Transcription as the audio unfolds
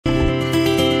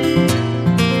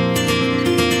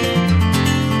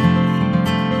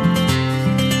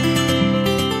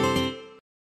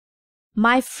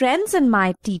My friends and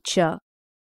my teacher.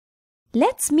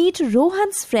 Let's meet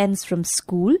Rohan's friends from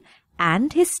school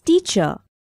and his teacher.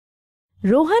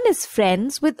 Rohan is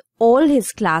friends with all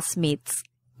his classmates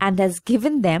and has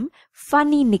given them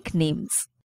funny nicknames.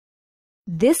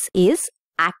 This is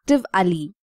Active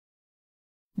Ali.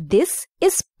 This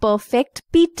is Perfect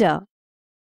Peter.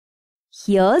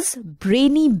 Here's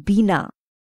Brainy Beena.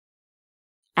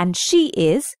 And she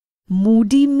is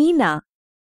Moody Meena.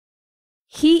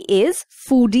 He is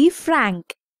Foodie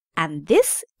Frank. And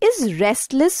this is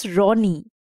Restless Ronnie.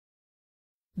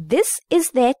 This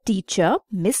is their teacher,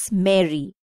 Miss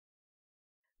Mary.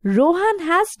 Rohan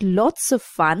has lots of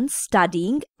fun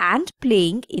studying and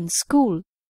playing in school.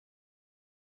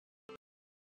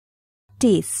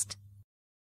 Taste.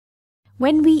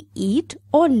 When we eat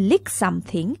or lick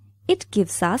something, it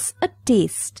gives us a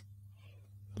taste.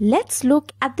 Let's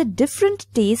look at the different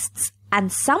tastes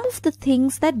and some of the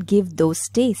things that give those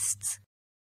tastes.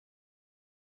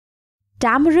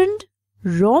 Tamarind,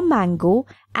 raw mango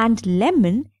and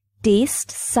lemon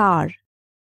taste sour.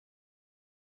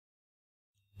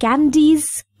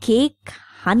 Candies, cake,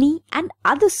 honey and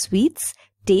other sweets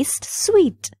taste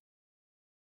sweet.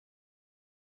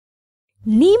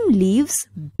 Neem leaves,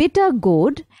 bitter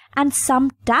gourd and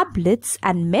some tablets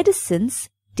and medicines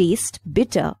taste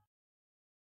bitter.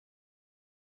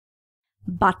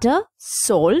 Butter,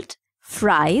 salt,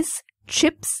 fries,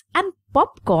 chips and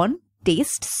popcorn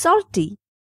taste salty.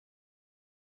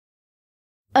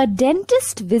 A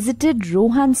dentist visited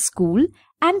Rohan's school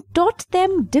and taught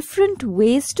them different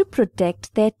ways to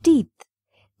protect their teeth.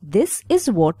 This is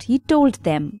what he told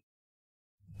them.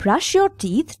 Brush your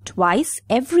teeth twice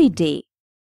every day.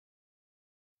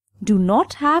 Do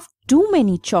not have too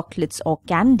many chocolates or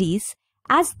candies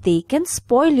as they can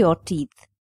spoil your teeth.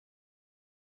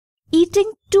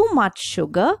 Eating too much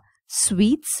sugar,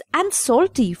 sweets and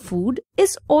salty food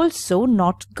is also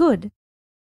not good.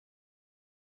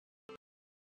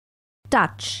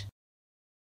 Touch.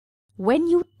 When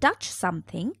you touch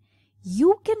something,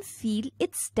 you can feel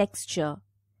its texture.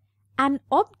 An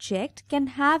object can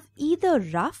have either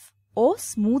rough or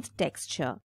smooth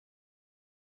texture.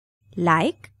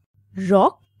 Like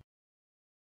rock,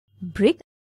 brick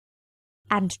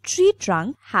and tree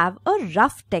trunk have a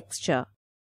rough texture.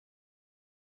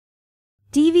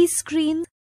 TV screens,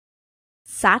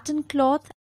 satin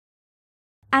cloth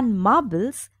and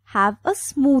marbles have a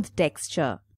smooth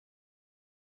texture.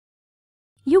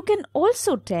 You can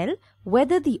also tell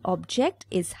whether the object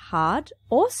is hard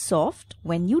or soft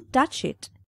when you touch it.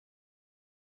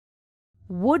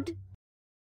 Wood,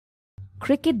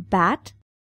 cricket bat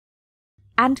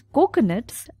and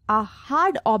coconuts are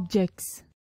hard objects.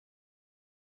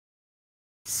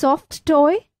 Soft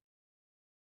toy,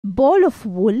 ball of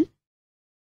wool,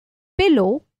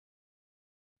 pillow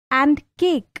and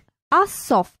cake are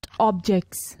soft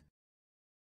objects.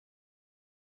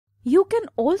 You can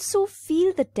also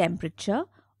feel the temperature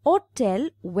or tell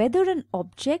whether an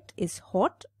object is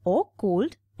hot or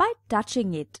cold by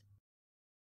touching it.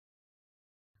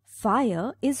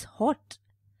 Fire is hot.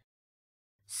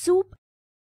 Soup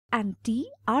and tea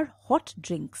are hot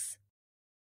drinks.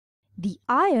 The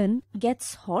iron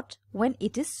gets hot when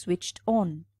it is switched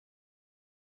on.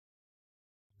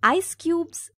 Ice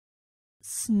cubes,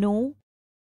 snow,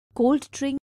 cold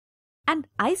drink and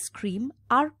ice cream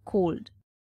are cold.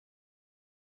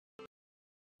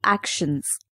 Actions.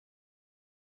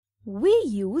 We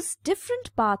use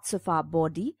different parts of our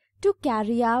body to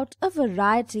carry out a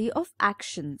variety of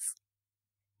actions.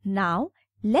 Now,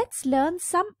 let's learn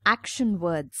some action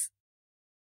words.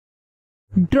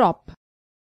 Drop,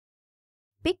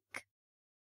 Pick,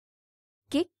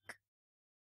 kick,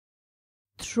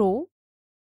 throw,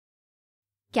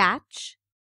 catch,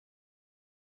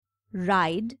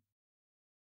 ride,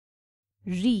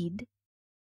 read,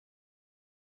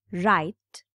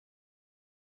 write,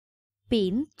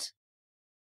 paint,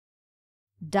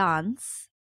 dance,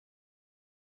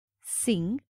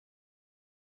 sing,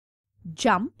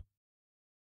 jump,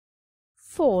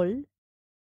 fall,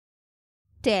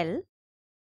 tell,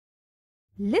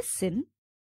 listen,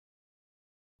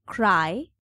 cry,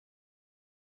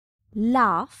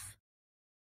 laugh,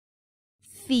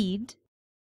 feed,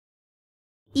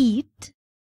 eat,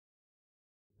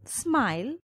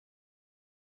 smile,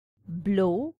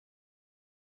 blow,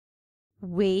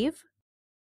 wave,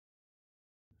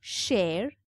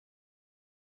 share,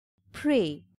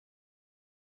 pray.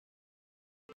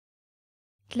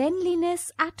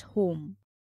 Cleanliness at home.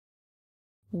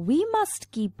 We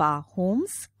must keep our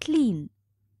homes clean.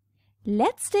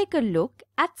 Let's take a look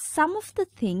at some of the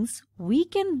things we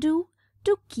can do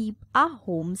to keep our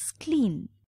homes clean.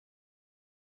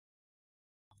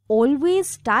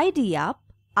 Always tidy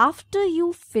up after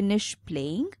you finish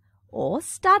playing or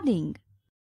studying.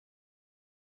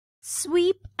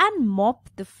 Sweep and mop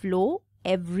the floor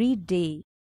every day.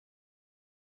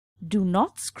 Do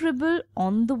not scribble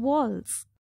on the walls.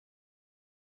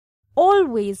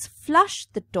 Always flush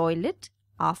the toilet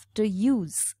after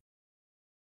use.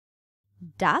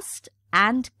 Dust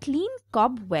and clean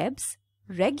cobwebs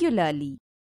regularly.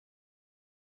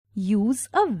 Use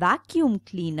a vacuum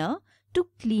cleaner to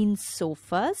clean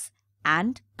sofas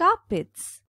and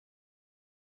carpets.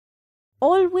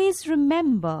 Always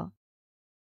remember,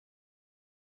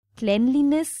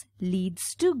 cleanliness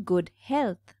leads to good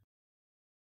health.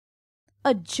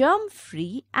 A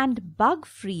germ-free and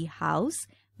bug-free house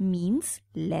means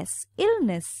less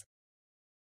illness.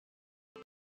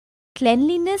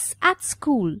 Cleanliness at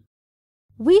school.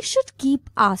 We should keep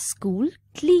our school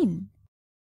clean.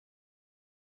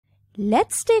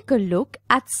 Let's take a look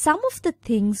at some of the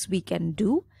things we can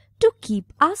do to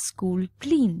keep our school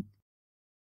clean.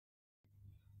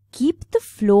 Keep the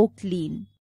floor clean.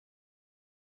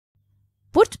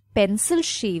 Put pencil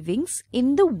shavings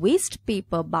in the waste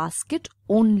paper basket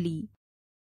only.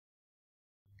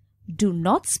 Do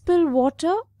not spill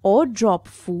water or drop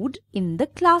food in the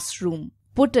classroom.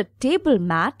 Put a table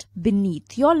mat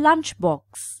beneath your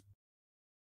lunchbox.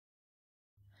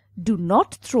 Do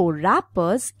not throw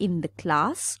wrappers in the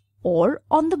class or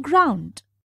on the ground.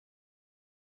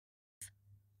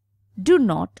 Do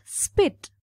not spit.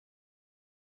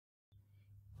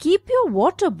 Keep your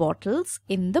water bottles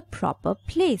in the proper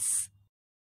place.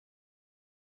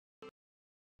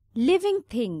 Living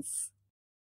things.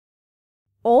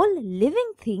 All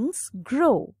living things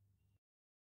grow.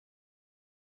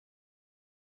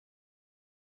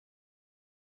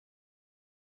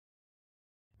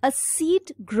 A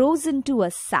seed grows into a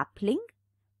sapling,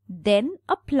 then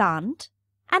a plant,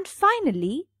 and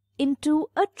finally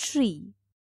into a tree.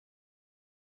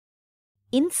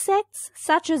 Insects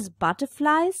such as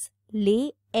butterflies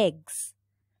lay eggs.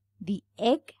 The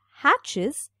egg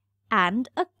hatches and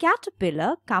a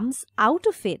caterpillar comes out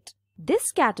of it.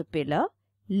 This caterpillar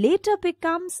later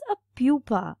becomes a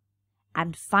pupa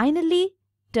and finally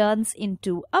turns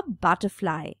into a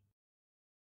butterfly.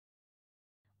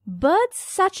 Birds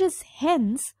such as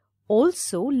hens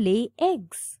also lay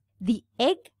eggs. The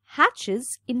egg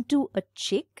hatches into a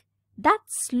chick that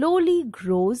slowly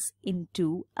grows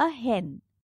into a hen.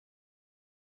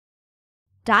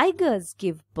 Tigers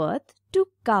give birth to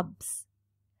cubs.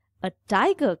 A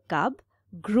tiger cub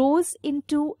grows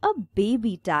into a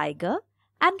baby tiger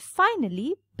and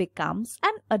finally becomes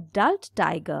an adult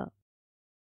tiger.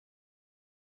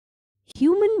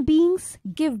 Human beings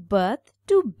give birth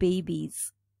to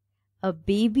babies. A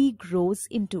baby grows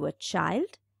into a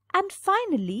child and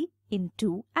finally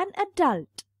into an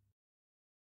adult.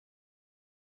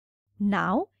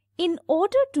 Now, in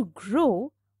order to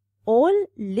grow, all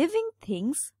living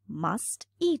things must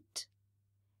eat.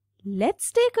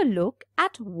 Let's take a look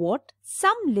at what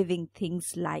some living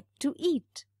things like to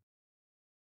eat.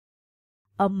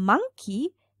 A monkey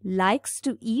likes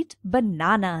to eat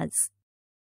bananas.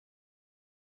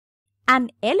 An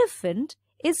elephant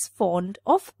is fond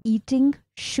of eating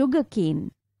sugarcane.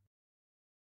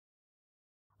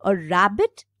 A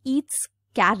rabbit eats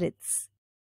carrots,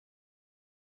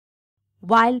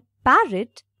 while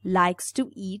parrot likes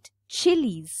to eat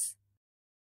chilies.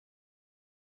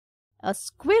 A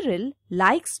squirrel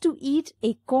likes to eat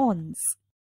acorns.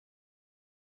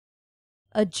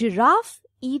 A giraffe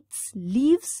eats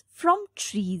leaves from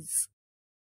trees.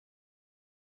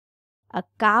 A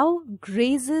cow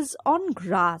grazes on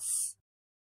grass.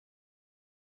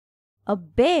 A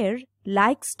bear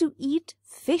likes to eat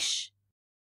fish,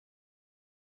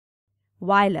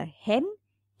 while a hen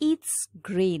eats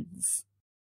grains.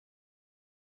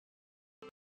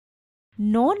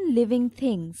 Non-living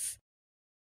things.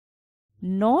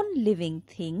 Non-living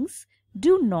things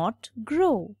do not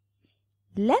grow.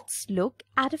 Let's look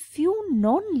at a few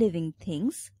non-living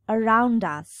things around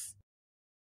us.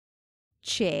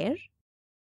 Chair,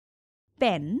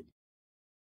 pen,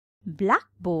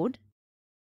 blackboard,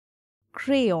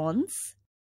 crayons,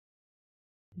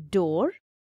 door,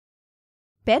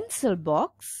 pencil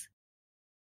box,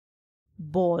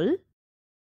 ball,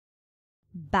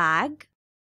 bag,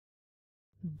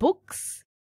 books,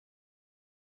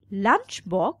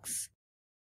 lunchbox,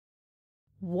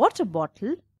 water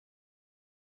bottle,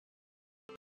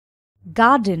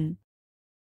 garden.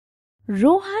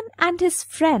 Rohan and his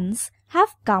friends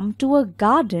have come to a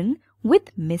garden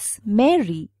with Miss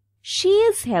Mary. She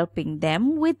is helping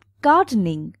them with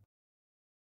gardening.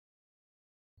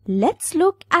 Let's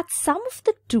look at some of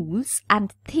the tools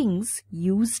and things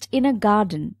used in a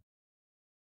garden.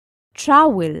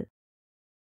 Trowel,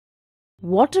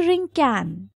 watering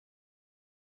can,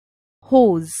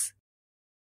 hose,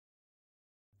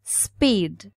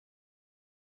 spade,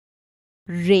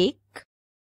 rake,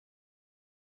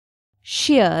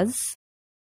 shears,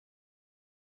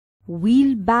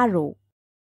 wheelbarrow.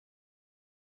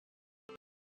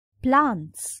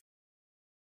 Plants.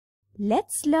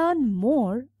 Let's learn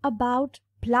more about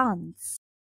plants.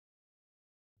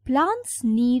 Plants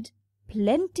need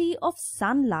plenty of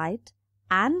sunlight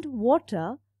and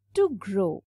water to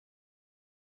grow.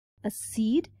 A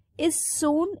seed is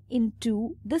sown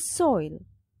into the soil.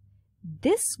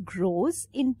 This grows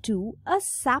into a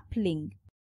sapling,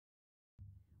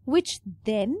 which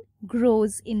then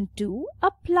grows into a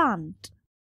plant.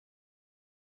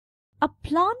 A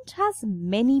plant has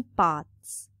many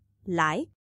parts like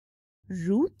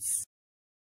roots,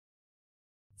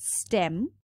 stem,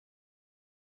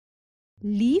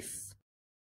 leaf,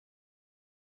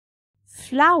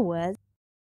 flowers,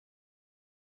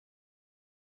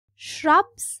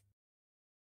 shrubs,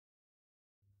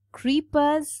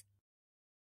 creepers,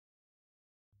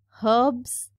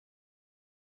 herbs,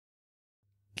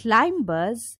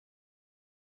 climbers,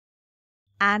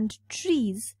 and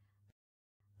trees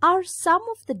are some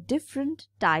of the different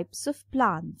types of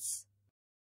plants.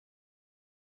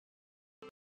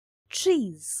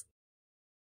 Trees.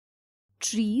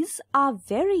 Trees are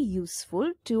very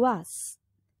useful to us.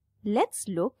 Let's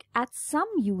look at some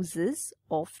uses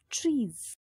of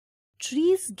trees.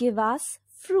 Trees give us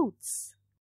fruits.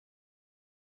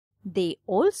 They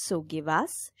also give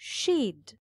us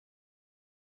shade.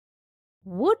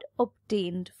 Wood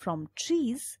obtained from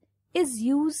trees is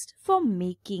used for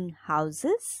making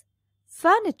houses,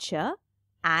 furniture,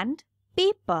 and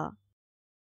paper.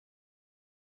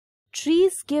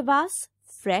 Trees give us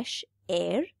fresh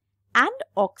air and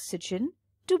oxygen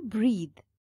to breathe.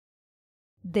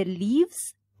 The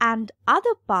leaves and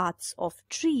other parts of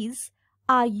trees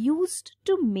are used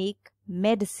to make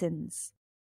medicines.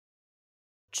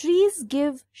 Trees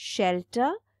give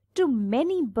shelter to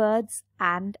many birds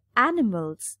and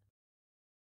animals.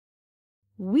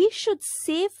 We should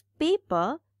save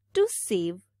paper to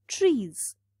save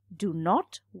trees. Do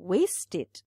not waste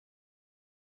it.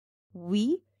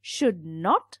 We should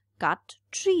not cut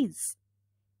trees.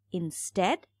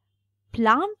 Instead,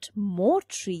 plant more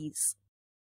trees.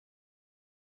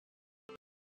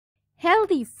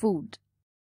 Healthy food.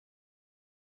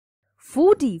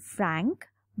 Foodie Frank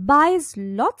buys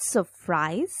lots of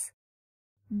fries.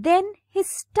 Then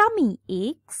his tummy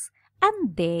aches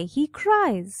and there he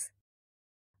cries.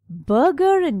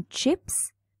 Burger and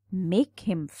chips make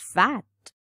him fat.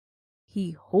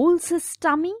 He holds his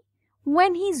tummy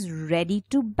when he's ready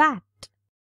to bat.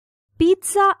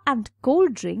 Pizza and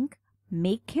cold drink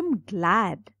make him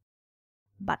glad.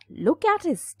 But look at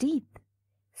his teeth,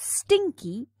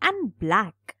 stinky and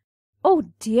black. Oh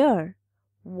dear,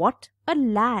 what a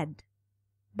lad.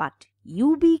 But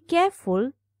you be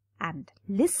careful and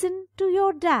listen to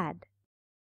your dad.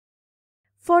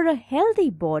 For a healthy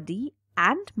body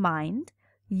and mind,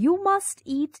 you must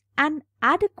eat an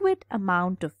adequate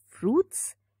amount of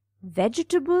fruits,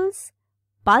 vegetables,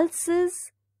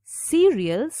 pulses,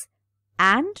 cereals,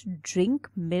 and drink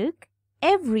milk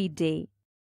every day.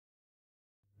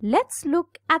 Let's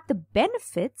look at the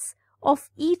benefits of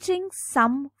eating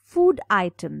some food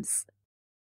items.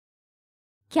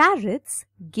 Carrots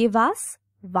give us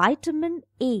vitamin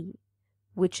A,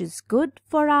 which is good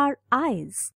for our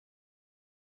eyes.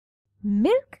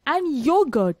 Milk and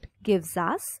yogurt gives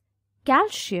us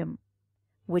calcium,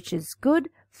 which is good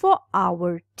for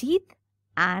our teeth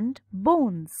and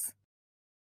bones.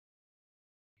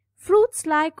 Fruits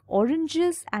like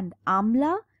oranges and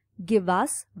amla give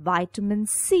us vitamin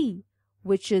C,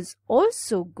 which is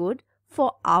also good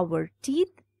for our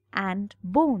teeth and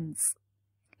bones.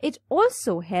 It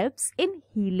also helps in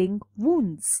healing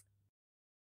wounds.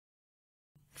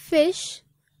 Fish,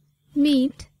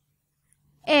 meat,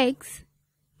 eggs,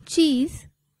 cheese,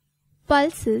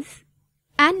 pulses,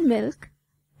 and milk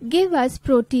give us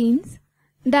proteins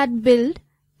that build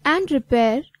and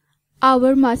repair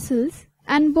our muscles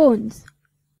and bones.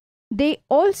 They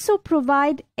also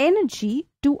provide energy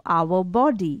to our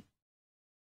body.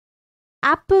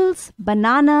 Apples,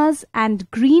 bananas, and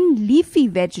green leafy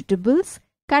vegetables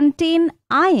contain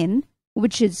iron,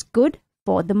 which is good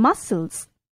for the muscles.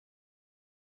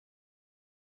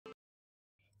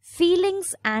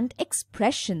 Feelings and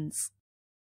expressions.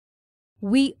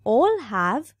 We all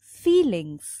have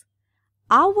feelings.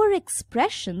 Our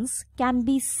expressions can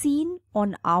be seen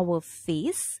on our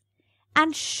face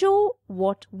and show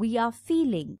what we are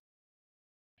feeling.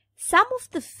 Some of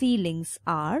the feelings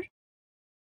are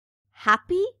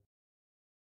happy,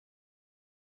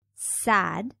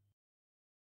 sad,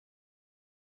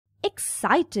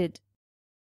 excited,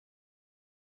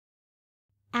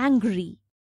 angry,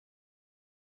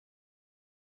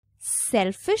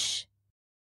 selfish,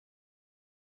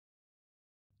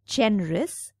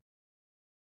 generous,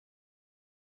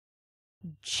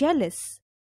 jealous,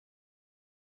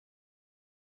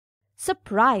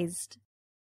 surprised,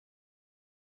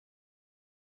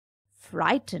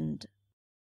 frightened.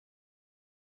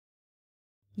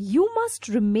 You must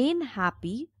remain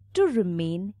happy to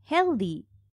remain healthy.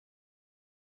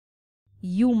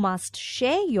 You must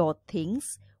share your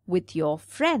things with your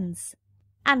friends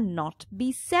and not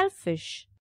be selfish.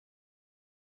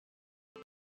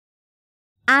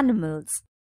 Animals.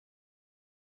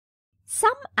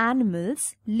 Some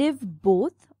animals live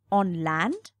both on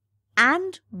land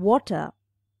and water.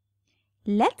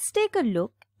 Let's take a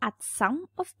look at some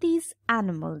of these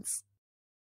animals.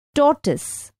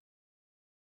 Tortoise,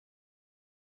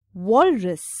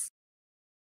 walrus,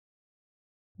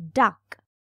 duck,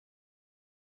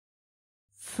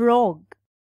 frog,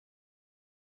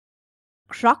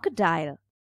 crocodile,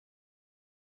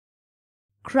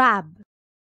 crab,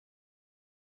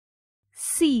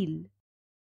 seal,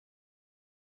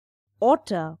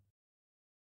 otter,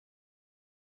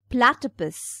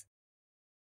 platypus.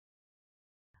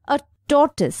 A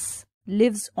tortoise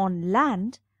lives on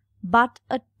land, but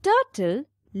a turtle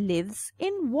lives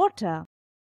in water.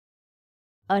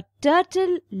 A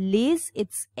turtle lays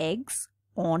its eggs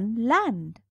on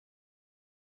land.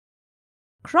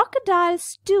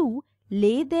 Crocodiles too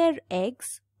lay their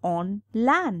eggs on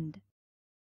land.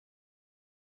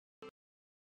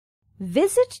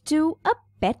 Visit to a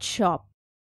pet shop.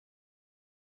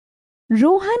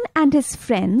 Rohan and his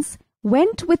friends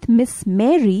went with Miss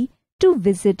Mary to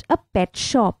visit a pet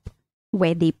shop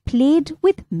where they played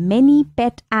with many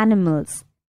pet animals.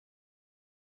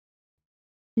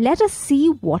 Let us see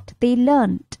what they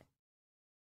learnt.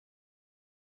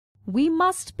 We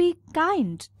must be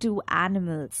kind to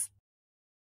animals.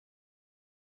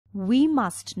 We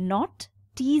must not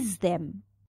tease them.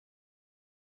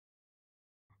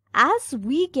 As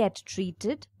we get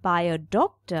treated by a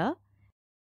doctor,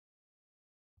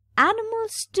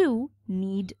 animals too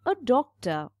need a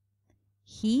doctor.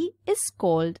 He is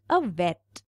called a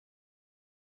vet.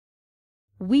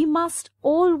 We must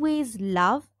always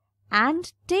love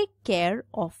and take care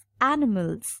of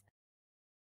animals.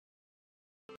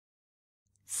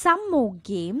 Some more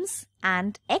games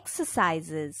and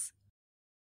exercises.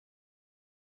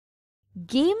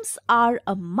 Games are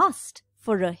a must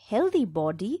for a healthy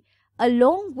body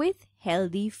along with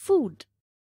healthy food.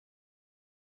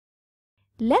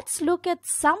 Let's look at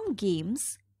some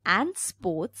games and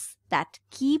sports that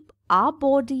keep our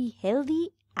body healthy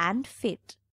and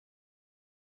fit.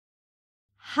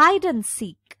 Hide and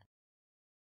seek,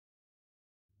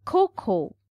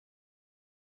 Kho-kho,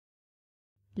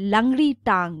 Langri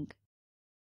tang,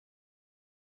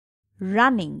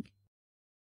 running,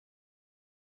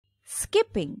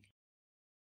 skipping,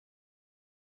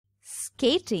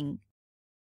 skating,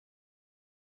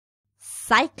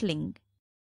 cycling,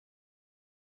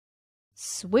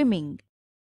 swimming.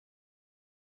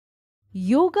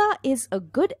 Yoga is a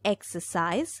good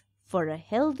exercise for a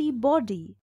healthy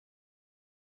body.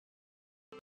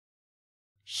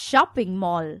 Shopping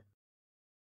mall.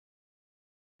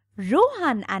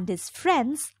 Rohan and his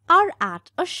friends are at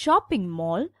a shopping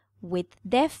mall with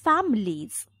their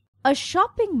families. A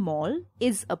shopping mall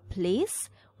is a place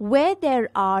where there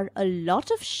are a lot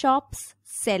of shops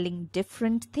selling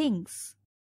different things.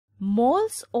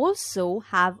 Malls also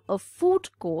have a food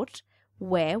court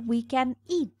where we can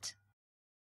eat.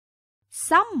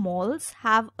 Some malls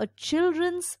have a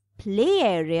children's play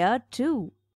area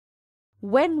too.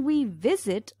 When we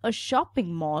visit a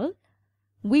shopping mall,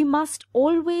 we must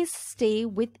always stay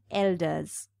with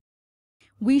elders.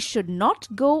 We should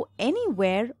not go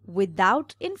anywhere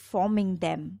without informing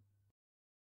them.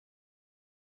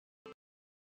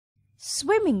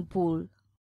 Swimming pool.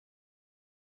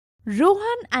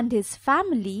 Rohan and his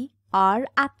family are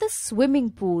at the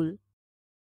swimming pool.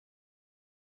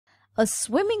 A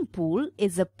swimming pool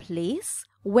is a place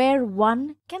where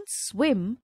one can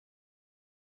swim.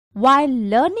 While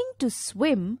learning to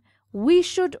swim, we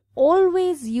should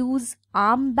always use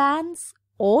armbands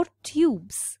or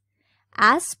tubes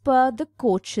as per the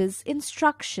coach's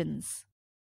instructions.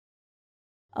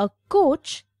 A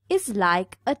coach is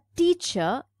like a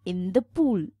teacher in the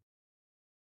pool.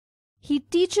 He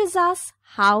teaches us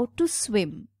how to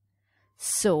swim.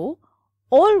 So,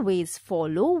 Always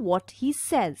follow what he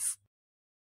says.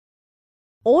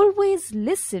 Always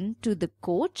listen to the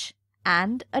coach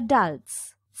and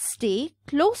adults. Stay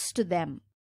close to them.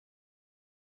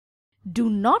 Do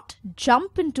not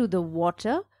jump into the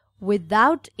water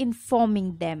without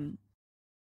informing them.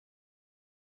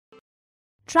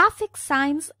 Traffic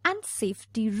signs and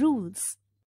safety rules.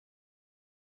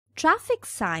 Traffic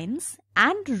signs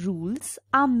and rules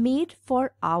are made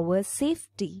for our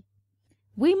safety.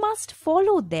 We must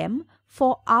follow them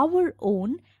for our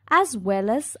own as well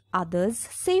as others'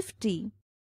 safety.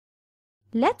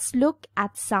 Let's look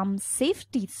at some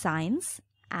safety signs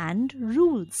and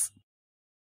rules.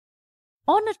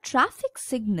 On a traffic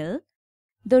signal,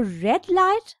 the red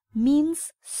light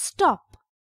means stop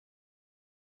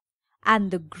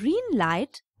and the green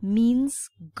light means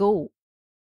go.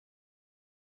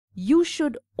 You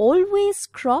should always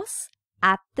cross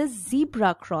at the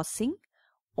zebra crossing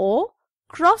or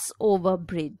crossover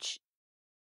bridge.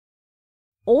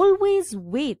 Always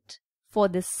wait for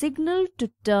the signal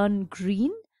to turn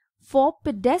green for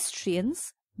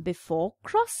pedestrians before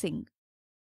crossing.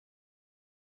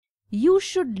 You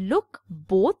should look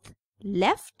both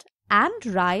left and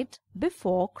right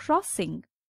before crossing.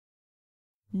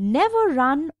 Never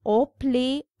run or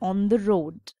play on the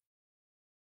road.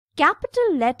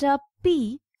 Capital letter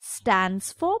P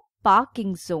stands for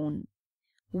parking zone.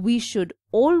 We should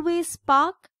always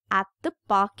park at the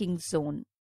parking zone.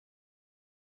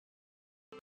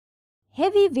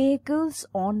 Heavy vehicles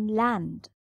on land.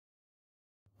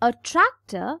 A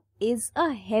tractor is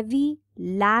a heavy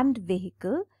land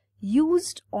vehicle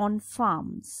used on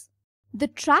farms. The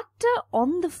tractor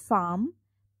on the farm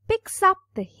picks up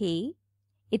the hay.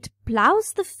 It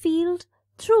plows the field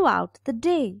throughout the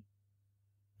day.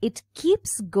 It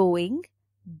keeps going,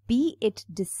 be it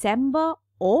December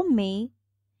or May.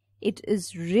 It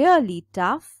is really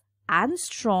tough and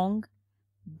strong.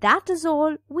 That is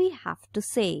all we have to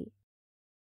say.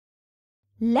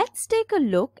 Let's take a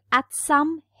look at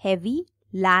some heavy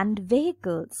land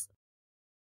vehicles.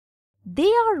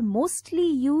 They are mostly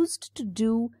used to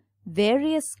do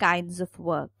various kinds of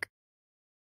work.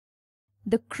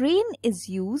 The crane is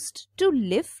used to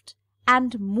lift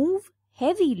and move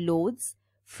heavy loads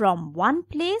from one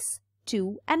place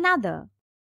to another.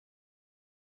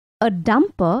 A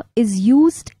dumper is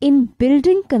used in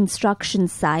building construction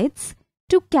sites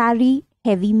to carry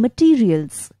heavy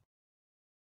materials.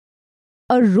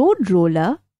 A road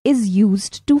roller is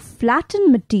used to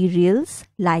flatten materials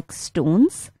like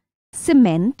stones,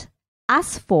 cement,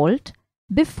 asphalt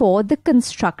before the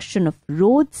construction of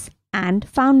roads and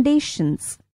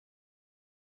foundations.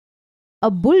 A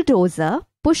bulldozer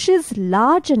pushes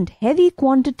large and heavy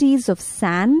quantities of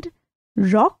sand,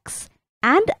 rocks,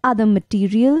 and other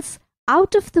materials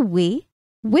out of the way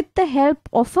with the help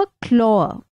of a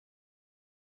claw.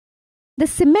 The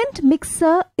cement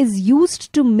mixer is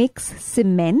used to mix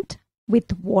cement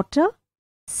with water,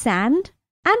 sand,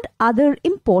 and other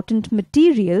important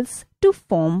materials to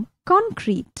form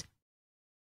concrete.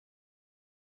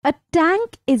 A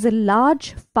tank is a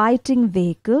large fighting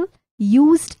vehicle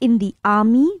used in the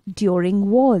army during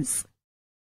wars.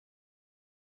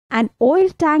 An oil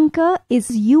tanker is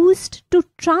used to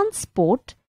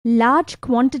transport large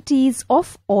quantities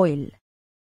of oil.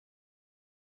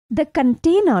 The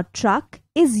container truck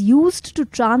is used to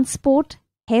transport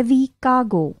heavy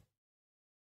cargo.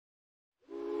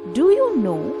 Do you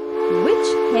know which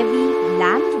heavy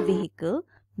land vehicle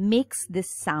makes this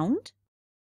sound?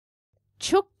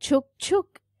 Chuk chuk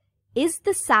chuk is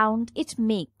the sound it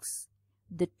makes.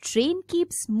 The train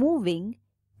keeps moving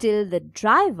till the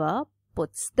driver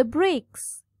puts the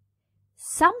brakes.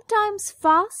 Sometimes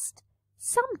fast,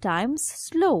 sometimes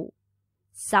slow,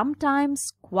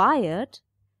 sometimes quiet,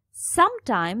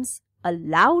 sometimes a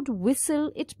loud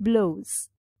whistle it blows.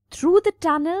 Through the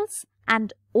tunnels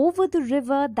and over the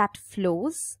river that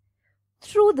flows,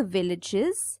 through the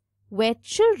villages where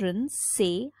children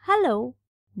say hello,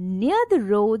 near the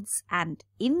roads and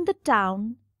in the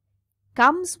town,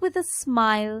 comes with a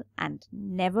smile and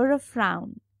never a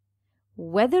frown.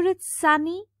 Whether it's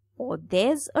sunny or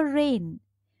there's a rain,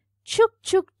 chuk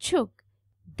chuk chuk,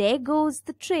 there goes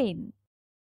the train.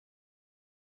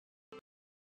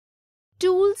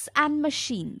 Tools and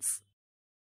machines.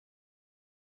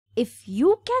 If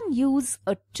you can use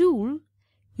a tool,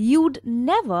 you'd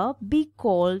never be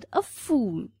called a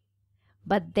fool.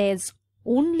 But there's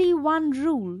only one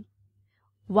rule.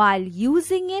 While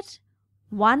using it,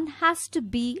 one has to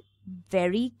be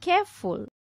very careful.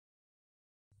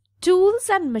 Tools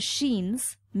and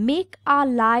machines make our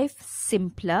life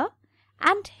simpler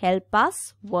and help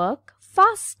us work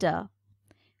faster.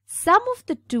 Some of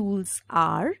the tools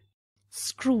are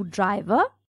screwdriver,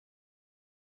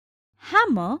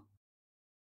 hammer,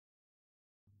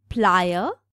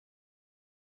 plier,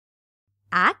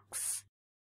 axe,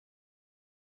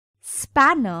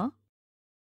 spanner,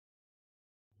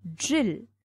 drill,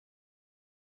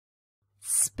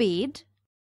 spade,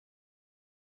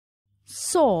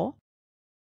 saw,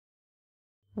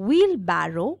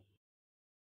 wheelbarrow,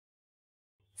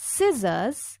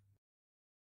 scissors,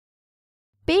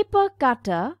 paper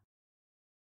cutter.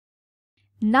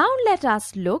 Now let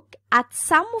us look at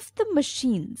some of the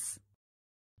machines.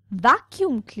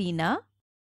 Vacuum cleaner,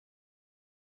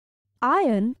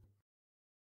 iron,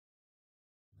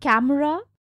 camera,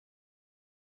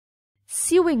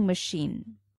 sewing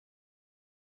machine,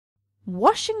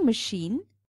 washing machine,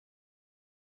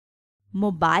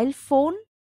 mobile phone,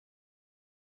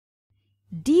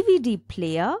 DVD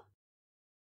player,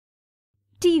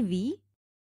 TV,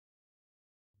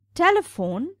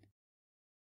 telephone,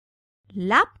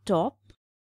 laptop,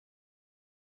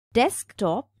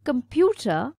 desktop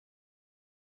computer,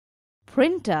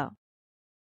 printer.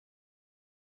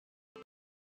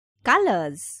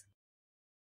 Colors.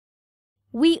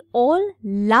 We all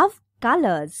love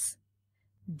colors.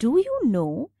 Do you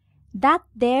know that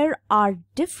there are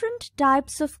different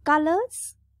types of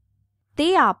colors?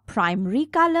 They are primary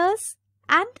colors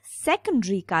and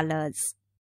secondary colors.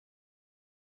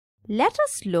 Let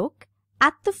us look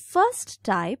at the first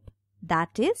type,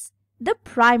 that is, the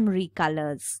primary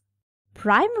colors.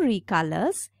 Primary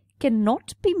colors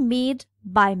cannot be made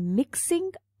by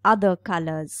mixing other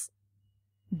colors.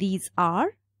 These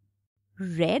are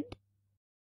red,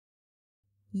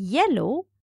 yellow,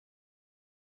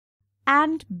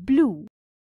 and blue.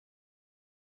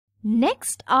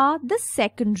 Next are the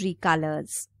secondary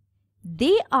colors.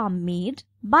 They are made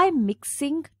by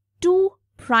mixing two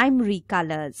primary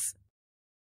colors.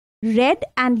 Red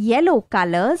and yellow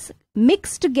colors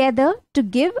mix together to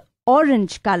give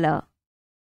orange color.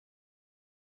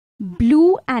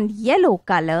 Blue and yellow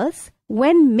colors,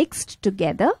 when mixed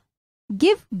together,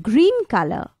 give green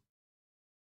color.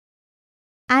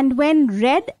 And when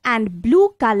red and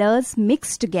blue colors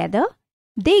mix together,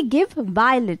 they give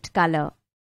violet color.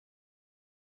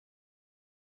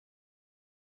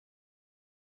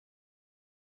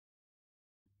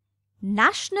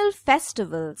 National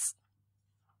festivals.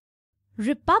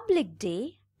 Republic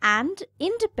Day and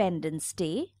Independence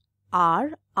Day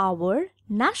are our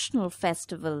national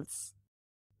festivals.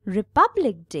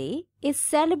 Republic Day is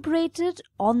celebrated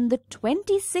on the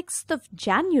 26th of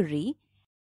January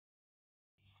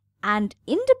and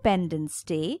Independence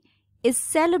Day is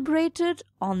celebrated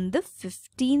on the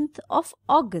 15th of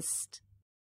August.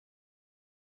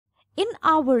 In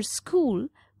our school,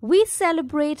 we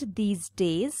celebrate these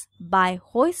days by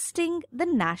hoisting the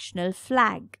national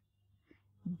flag.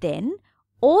 Then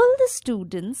all the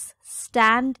students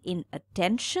stand in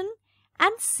attention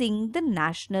and sing the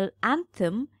national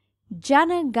anthem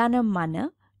Jana Gana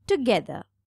Mana together.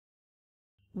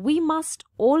 We must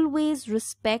always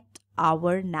respect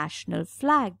our national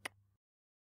flag.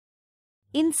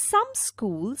 In some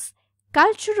schools,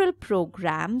 cultural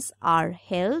programs are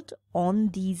held on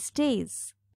these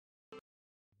days.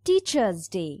 Teachers'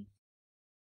 Day.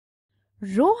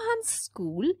 Rohan's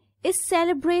school is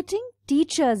celebrating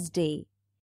Teachers' Day.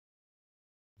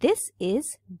 This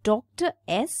is Dr.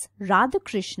 S.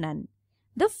 Radhakrishnan,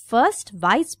 the first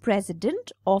Vice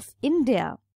President of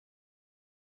India.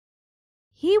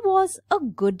 He was a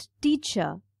good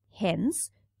teacher. Hence,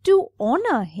 to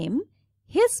honor him,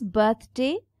 his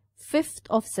birthday, 5th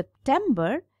of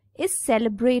September, is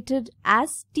celebrated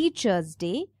as Teachers'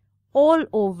 Day all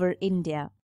over India.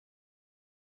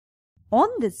 On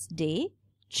this day,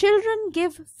 children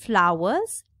give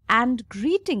flowers and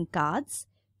greeting cards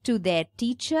to their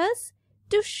teachers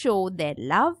to show their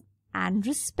love and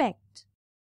respect.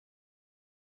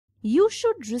 You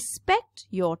should respect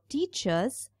your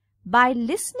teachers by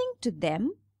listening to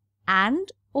them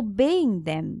and obeying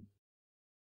them.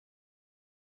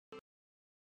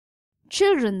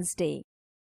 Children's Day.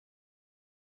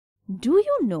 Do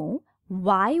you know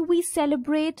why we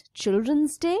celebrate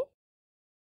Children's Day?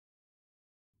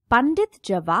 Pandit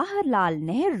Jawaharlal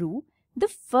Nehru, the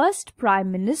first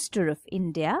Prime Minister of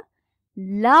India,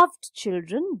 loved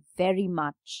children very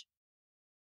much.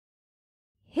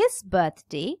 His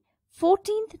birthday,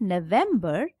 14th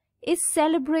November, is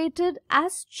celebrated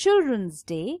as Children's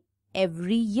Day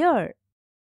every year.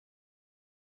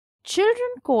 Children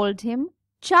called him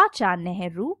Chacha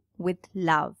Nehru with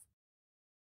love.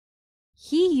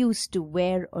 He used to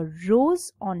wear a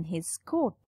rose on his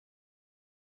coat.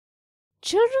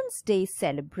 Children's Day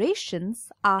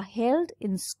celebrations are held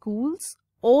in schools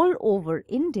all over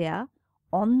India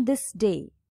on this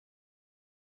day.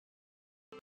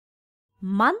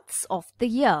 Months of the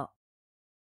year.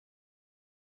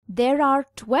 There are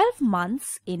 12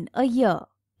 months in a year.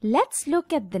 Let's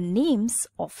look at the names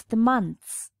of the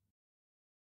months.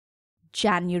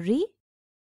 January,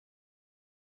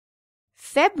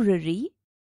 February,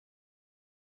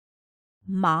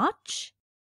 March,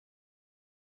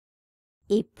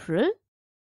 April,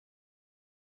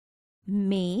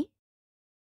 May,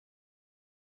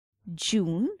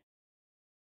 June,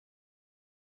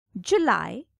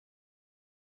 July,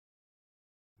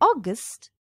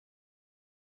 August,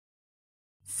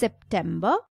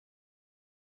 September,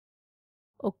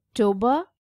 October,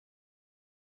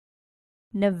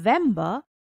 November,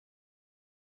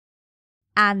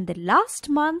 and the last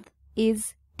month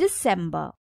is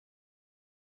December.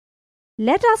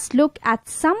 Let us look at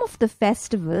some of the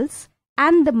festivals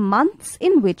and the months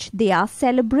in which they are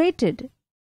celebrated.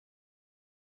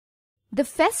 The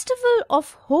festival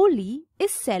of Holi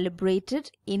is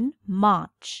celebrated in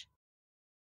March.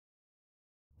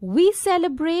 We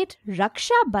celebrate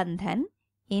Raksha Bandhan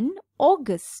in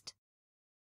August.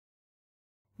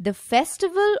 The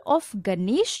festival of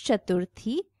Ganesh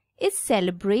Chaturthi is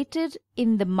celebrated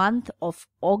in the month of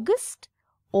August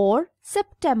or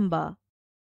September.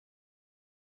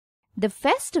 The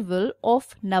festival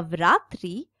of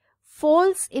Navratri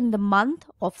falls in the month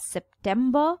of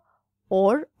September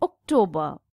or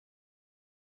October.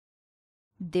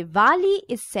 Diwali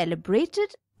is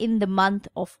celebrated in the month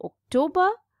of October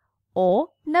or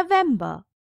November.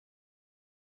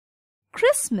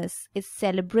 Christmas is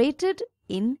celebrated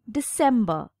in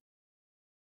December.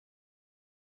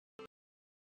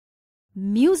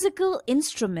 Musical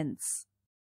instruments.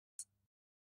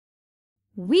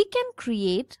 We can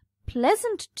create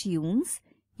pleasant tunes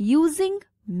using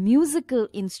musical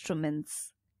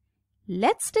instruments.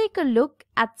 Let's take a look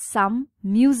at some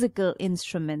musical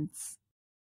instruments.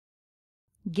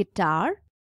 Guitar,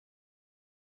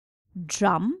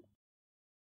 drum,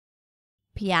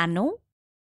 piano,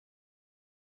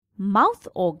 mouth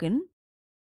organ,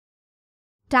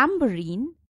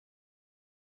 tambourine,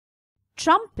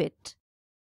 trumpet,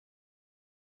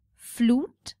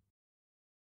 flute,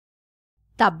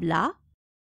 tabla,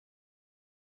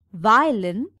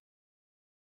 violin,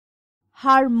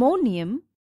 harmonium,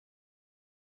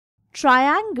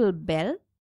 triangle bell,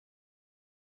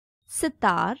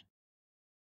 sitar,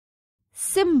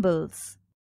 cymbals,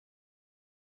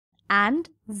 and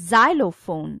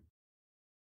xylophone.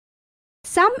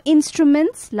 Some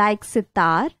instruments like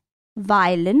sitar,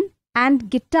 violin, and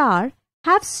guitar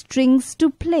have strings to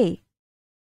play.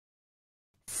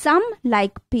 Some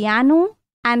like piano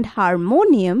and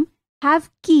harmonium have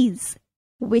keys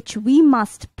which we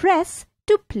must press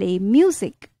to play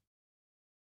music.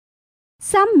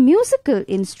 Some musical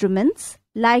instruments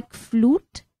like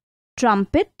flute,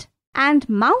 trumpet, and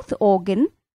mouth organ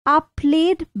are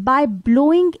played by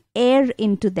blowing air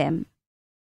into them.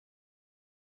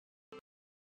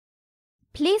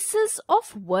 Places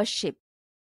of worship.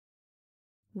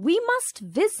 We must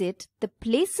visit the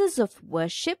places of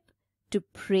worship to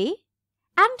pray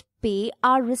and pay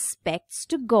our respects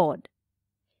to God.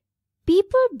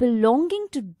 People belonging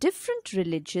to different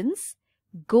religions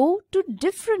go to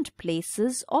different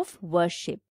places of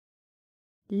worship.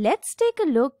 Let's take a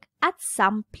look at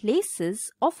some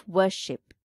places of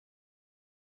worship.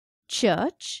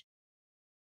 Church,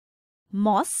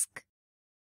 mosque,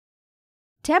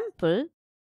 temple,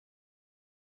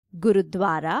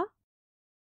 Gurudwara,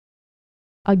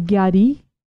 Agyari,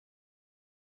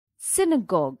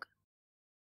 synagogue.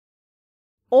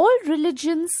 All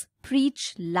religions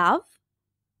preach love,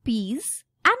 peace,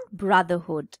 and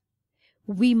brotherhood.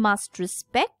 We must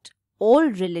respect all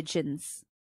religions.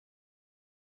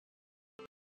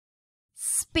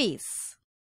 Space.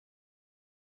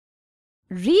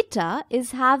 Rita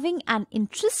is having an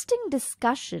interesting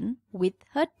discussion with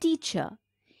her teacher.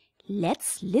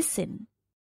 Let's listen.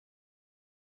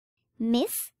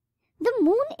 Miss, the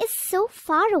moon is so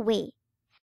far away.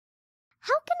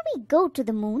 How can we go to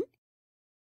the moon?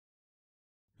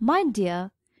 My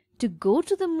dear, to go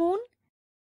to the moon,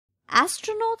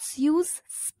 astronauts use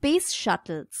space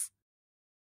shuttles.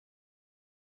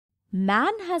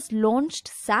 Man has launched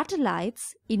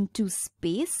satellites into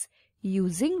space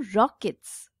using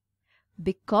rockets.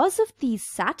 Because of these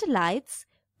satellites,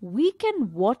 we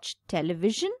can watch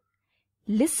television,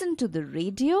 listen to the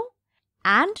radio,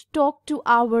 and talk to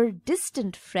our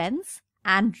distant friends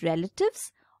and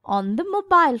relatives on the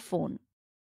mobile phone.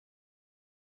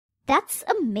 That's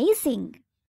amazing.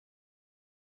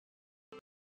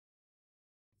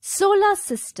 Solar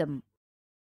system.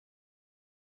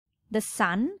 The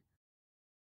Sun,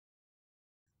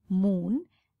 Moon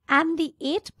and the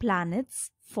 8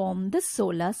 planets form the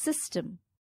solar system.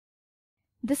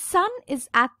 The Sun is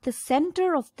at the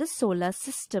center of the solar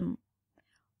system.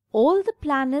 All the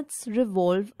planets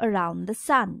revolve around the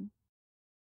Sun.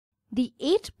 The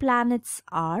 8 planets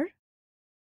are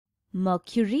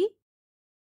Mercury,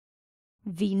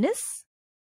 Venus,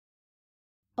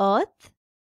 Earth,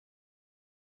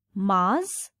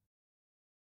 Mars,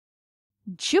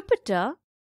 Jupiter,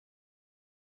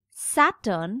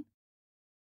 Saturn,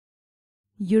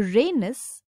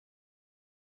 Uranus,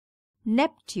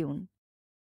 Neptune.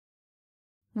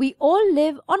 We all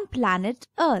live on planet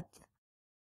Earth.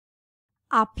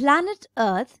 Our planet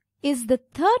Earth is the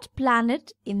 3rd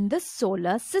planet in the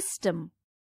solar system.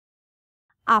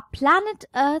 Our planet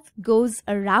Earth goes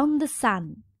around the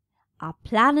Sun. Our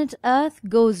planet Earth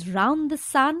goes round the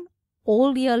Sun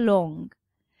all year long.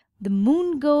 The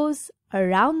Moon goes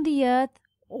around the Earth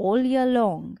all year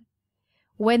long.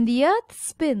 When the Earth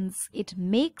spins, it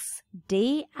makes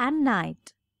day and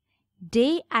night.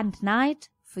 Day and night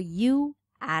for you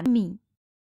and me.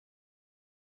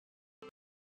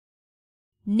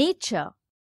 Nature.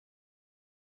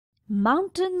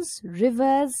 Mountains,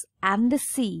 rivers and the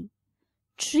sea.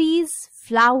 Trees,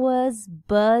 flowers,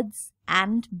 birds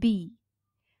and bee.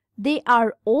 They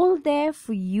are all there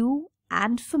for you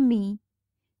and for me.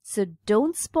 So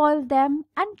don't spoil them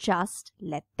and just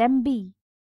let them be.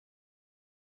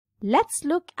 Let's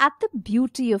look at the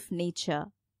beauty of nature.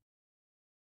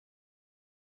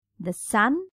 The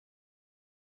Sun,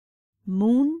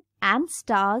 Moon and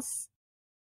stars,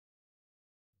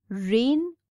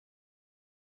 rain,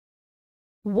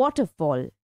 waterfall,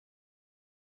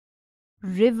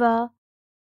 river,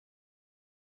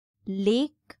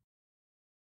 lake,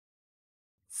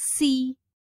 sea,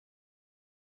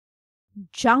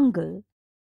 jungle,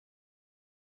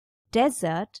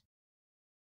 desert,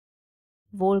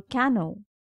 volcano.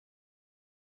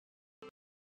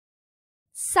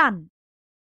 Sun.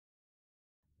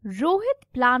 Rohit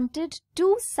planted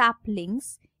 2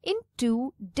 saplings in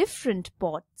 2 different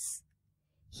pots.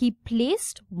 He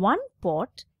placed one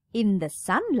pot in the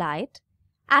sunlight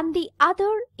and the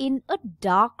other in a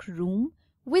dark room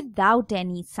without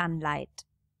any sunlight.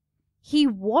 He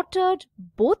watered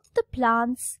both the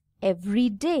plants every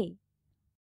day.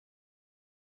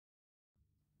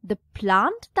 The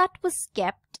plant that was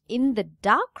kept in the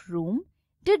dark room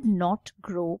did not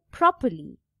grow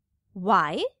properly.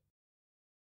 Why?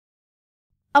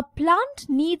 A plant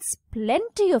needs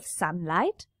plenty of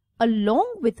sunlight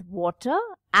along with water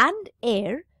and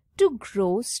air to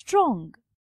grow strong.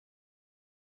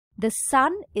 The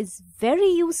sun is very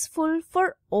useful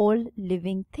for all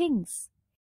living things.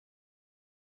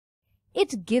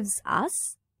 It gives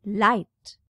us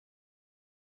light.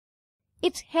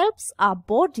 It helps our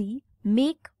body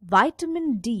make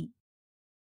vitamin D.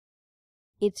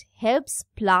 It helps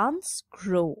plants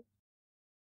grow.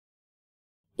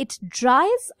 It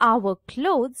dries our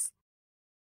clothes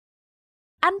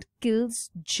and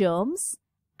kills germs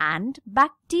and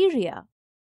bacteria.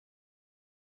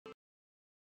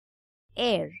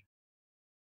 Air.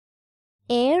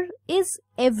 Air is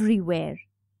everywhere.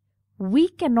 We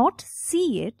cannot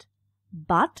see it,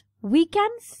 but we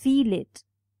can feel it.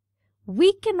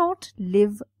 We cannot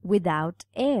live without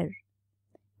air.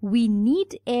 We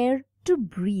need air to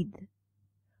breathe.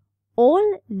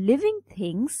 All living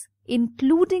things,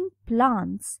 including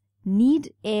plants,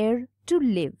 need air to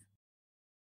live.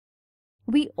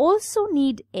 We also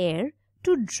need air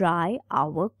to dry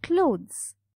our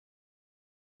clothes,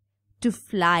 to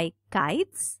fly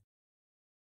kites,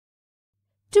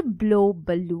 to blow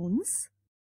balloons,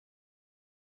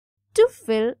 to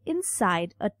fill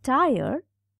inside a tire,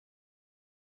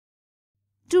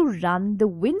 to run the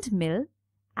windmill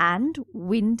and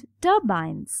wind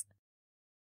turbines.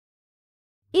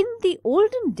 In the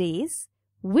olden days,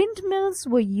 windmills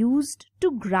were used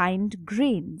to grind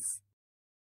grains.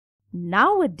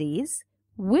 Nowadays,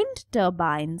 wind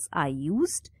turbines are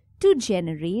used to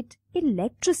generate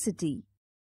electricity.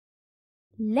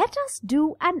 Let us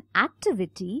do an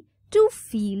activity to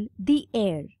feel the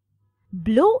air.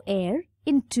 Blow air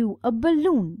into a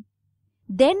balloon.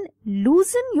 Then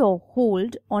loosen your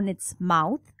hold on its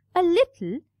mouth a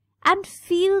little and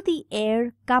feel the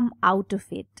air come out of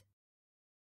it.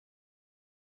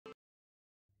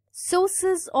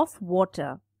 Sources of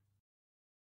water.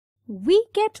 We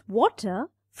get water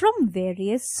from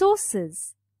various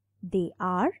sources. They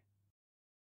are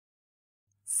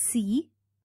sea,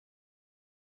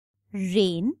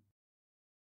 rain,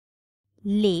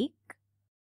 lake,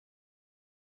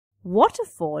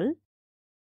 waterfall,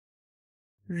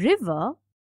 river,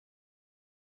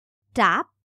 tap,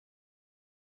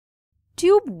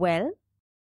 tube well,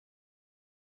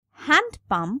 hand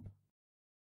pump,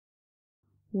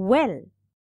 well.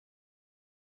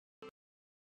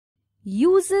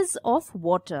 Uses of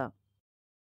water.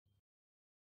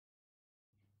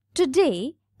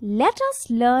 Today, let us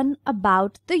learn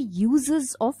about the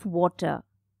uses of water.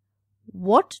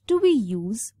 What do we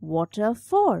use water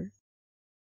for?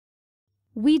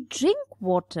 We drink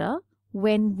water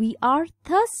when we are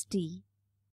thirsty.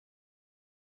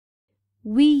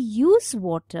 We use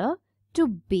water to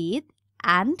bathe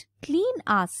and clean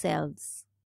ourselves.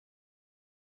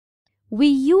 We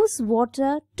use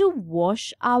water to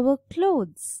wash our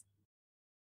clothes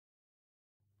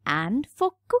and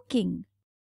for cooking.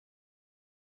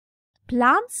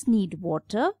 Plants need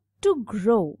water to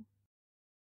grow.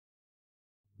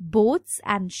 Boats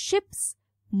and ships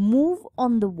move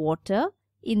on the water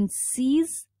in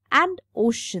seas and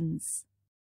oceans.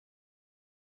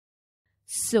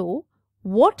 So,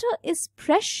 water is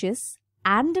precious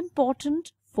and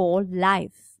important for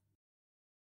life.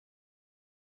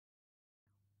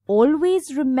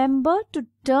 Always remember to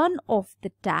turn off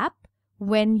the tap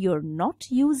when you're not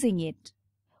using it.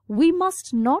 We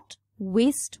must not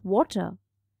waste water.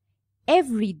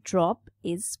 Every drop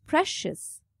is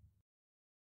precious.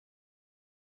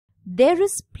 There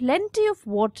is plenty of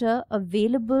water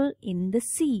available in the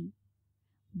sea,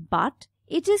 but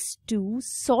it is too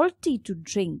salty to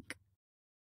drink.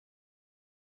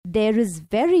 There is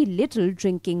very little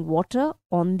drinking water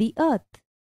on the earth.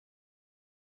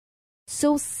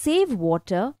 So save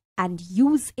water and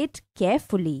use it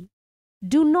carefully.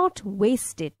 Do not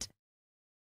waste it.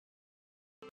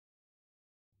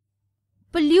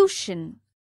 Pollution.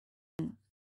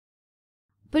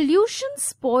 Pollution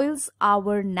spoils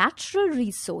our natural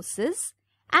resources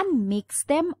and makes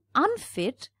them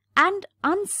unfit and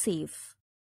unsafe.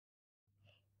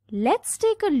 Let's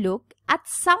take a look at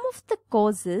some of the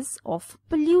causes of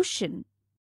pollution.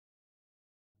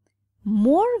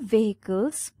 More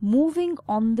vehicles moving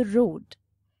on the road.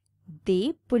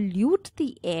 They pollute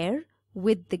the air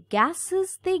with the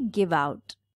gases they give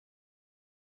out.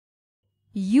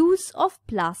 Use of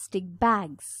plastic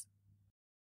bags.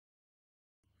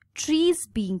 Trees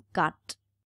being cut.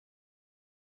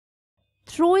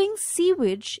 Throwing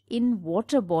sewage in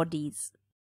water bodies.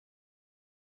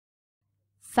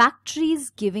 Factories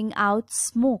giving out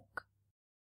smoke.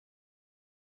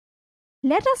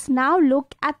 Let us now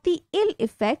look at the ill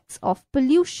effects of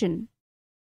pollution.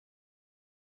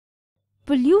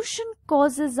 Pollution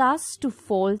causes us to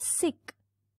fall sick.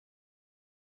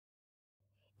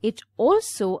 It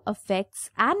also affects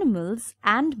animals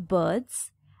and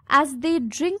birds as they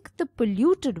drink the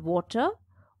polluted water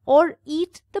or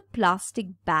eat the plastic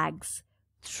bags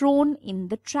thrown in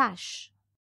the trash.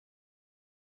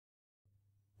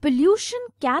 Pollution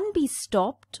can be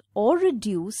stopped or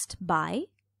reduced by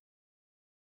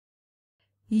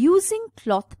using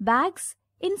cloth bags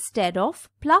instead of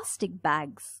plastic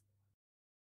bags,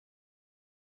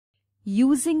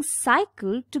 using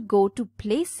cycle to go to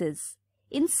places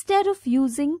instead of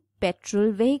using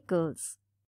petrol vehicles,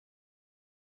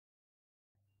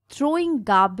 throwing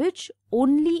garbage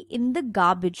only in the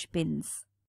garbage bins,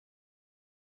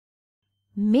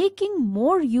 making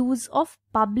more use of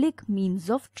public means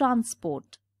of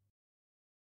transport,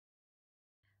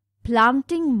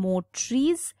 planting more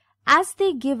trees as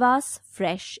they give us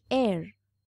fresh air,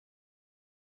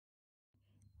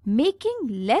 making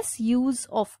less use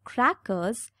of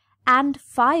crackers and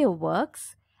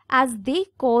fireworks as they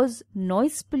cause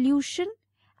noise pollution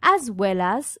as well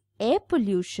as air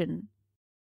pollution.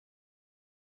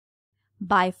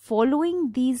 By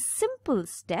following these simple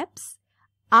steps,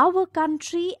 our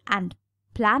country and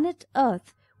planet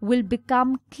Earth will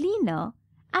become cleaner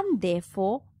and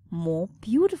therefore more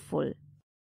beautiful.